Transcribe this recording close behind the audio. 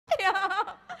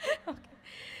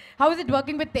How is it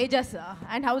working with Tejas,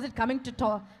 and how is it coming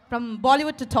to from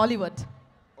Bollywood to Tollywood?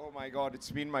 Oh my God,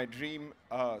 it's been my dream.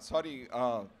 Sorry.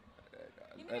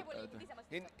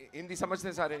 Hindi समझते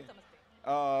हैं सारे?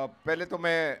 पहले तो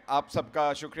मैं आप सबका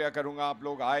शुक्रिया करूँगा. आप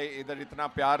लोग आए इधर इतना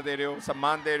प्यार दे रहे हो,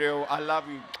 सम्मान दे रहे हो. I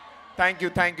love you.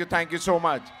 Thank you so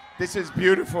much. This is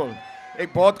beautiful.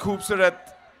 एक बहुत खूबसूरत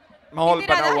माहौल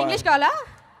बना हुआ है. इंग्लिश కావాలా?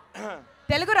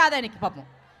 తెలుగు రాదా నీకు పాపం?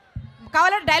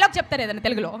 కావాలంటే డైలాగ్ చెప్తారు ఏదైనా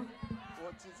తెలుగులో.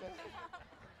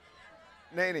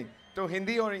 नहीं तो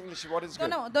हिंदी और इंग्लिश what is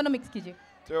good? दोनों मिक्स कीजिए.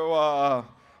 So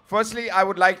firstly I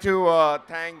would like to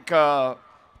thank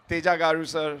Teja Garu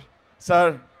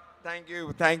sir, thank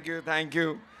you.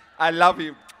 I love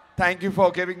you. Thank you for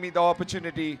giving me the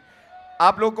opportunity.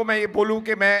 आप लोगों को मैं ये बोलूं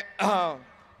कि मैं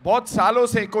बहुत सालों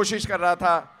से कोशिश कर रहा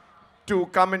था to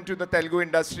come into the Telugu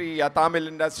industry या तमिल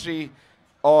इंडस्ट्री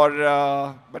और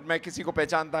बट मैं किसी को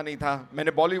पहचानता नहीं था.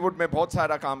 मैंने बॉलीवुड में बहुत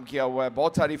सारा काम किया हुआ है,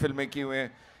 बहुत सारी फिल्में की हुए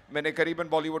हैं. मैंने करीबन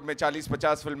बॉलीवुड में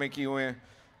 40-50 फिल्में की हुए हैं,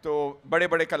 तो बड़े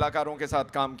बड़े कलाकारों के साथ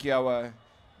काम किया हुआ है.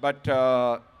 बट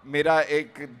मेरा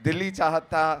एक दिली चाहत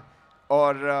था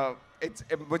और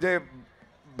मुझे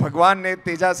भगवान ने,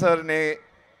 तेजा सर ने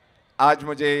आज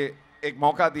मुझे एक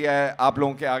मौका दिया है आप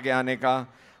लोगों के आगे आने का.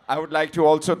 I would like to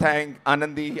also thank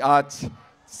Anandi आज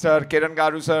sir, Kiran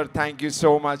garu sir, thank you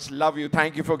so much. Love you.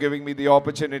 Thank you for giving me the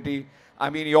opportunity. I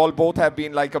mean you all both have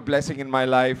been like a blessing in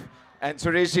my life. And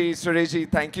Suresh ji,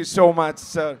 thank you so much,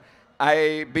 sir.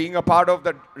 Being a part of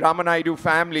the Ramanaidu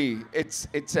family,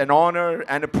 it's an honor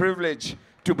and a privilege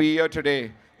to be here today.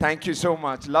 Thank you so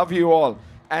much. Love you all.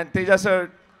 And Teja sir,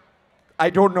 I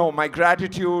don't know, my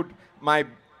gratitude,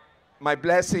 my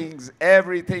blessings,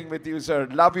 everything with you, sir.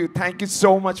 Love you. Thank you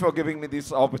so much for giving me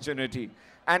this opportunity.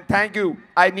 And thank you.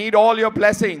 I need all your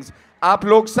blessings. आप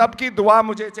लोग सबकी दुआ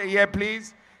मुझे चाहिए,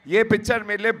 please. ये picture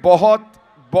मेरे लिए बहुत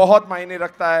बहुत मायने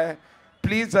रखता है.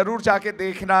 प्लीज़ ज़रूर जाके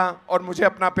देखना और मुझे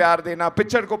अपना प्यार देना,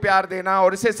 पिक्चर को प्यार देना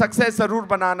और इसे सक्सेस ज़रूर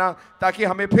बनाना ताकि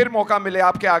हमें फिर मौका मिले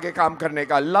आपके आगे काम करने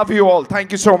का. Love you all.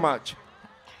 Thank you so much.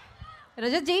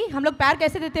 रजत जी, हम लोग प्यार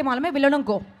कैसे देते हैं मालूम है? विलनों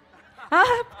को.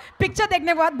 हाँ, पिक्चर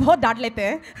देखने के बाद बहुत डांट लेते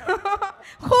हैं.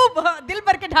 खूब दिल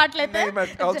भर के डांट लेते हैं.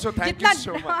 Also thank you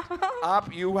so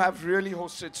much. You have really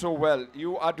hosted so well.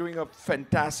 You are doing a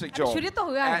fantastic job. शुरू तो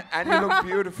हुआ है. And you look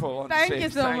beautiful on stage. Thank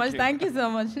you so much. Thank you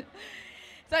so much.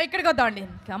 So ఇక్కడికి వద్దామండి.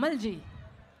 Kamal G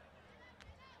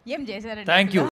ఏం చేశారండి? Thank you.